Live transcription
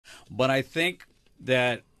But I think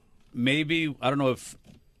that maybe, I don't know if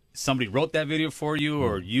somebody wrote that video for you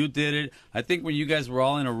or you did it. I think when you guys were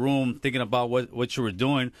all in a room thinking about what you were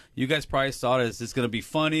doing, you guys probably thought it's going to be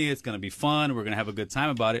funny, it's going to be fun, we're going to have a good time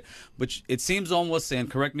about it. But it seems almost, and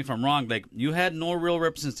correct me if I'm wrong, like you had no real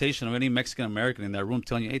representation of any Mexican American in that room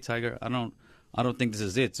telling you, hey, Tyga, I don't think this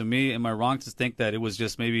is it. To me, am I wrong to think that it was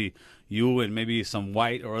just maybe you and maybe some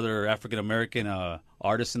white or other African American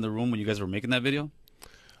artists in the room when you guys were making that video?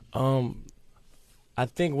 I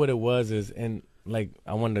think what it was is, and like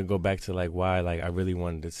I wanted to go back to like why like I really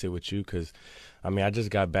wanted to sit with you, because I mean I just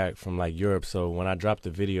got back from like Europe, so when I dropped the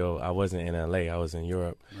video I wasn't in LA, I was in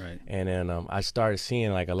Europe, right? And then I started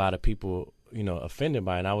seeing like a lot of people, you know, offended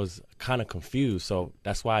by it, and I was kind of confused, so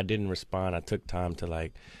that's why I didn't respond. I took time to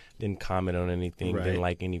like didn't comment on anything, right. Didn't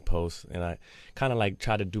like any posts, and I kind of like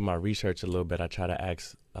tried to do my research a little bit. I try to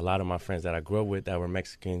ask a lot of my friends that I grew up with that were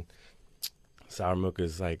Mexican. Sour Milk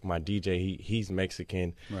is like my DJ. He's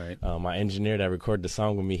Mexican. Right. My engineer that recorded the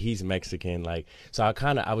song with me, he's Mexican. Like, so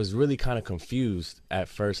I was really kind of confused at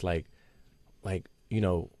first. Like, you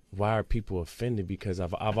know, why are people offended? Because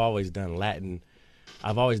I've always done Latin.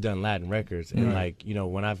 I've always done Latin records, and like, you know,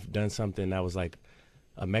 when I've done something that was like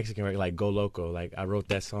a Mexican record, like Go Loco, like I wrote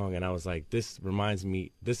that song, and I was like, this reminds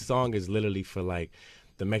me. This song is literally for like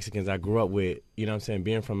the Mexicans I grew up with. You know what I'm saying?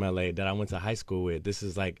 Being from LA, that I went to high school with. This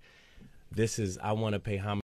is I want to pay homage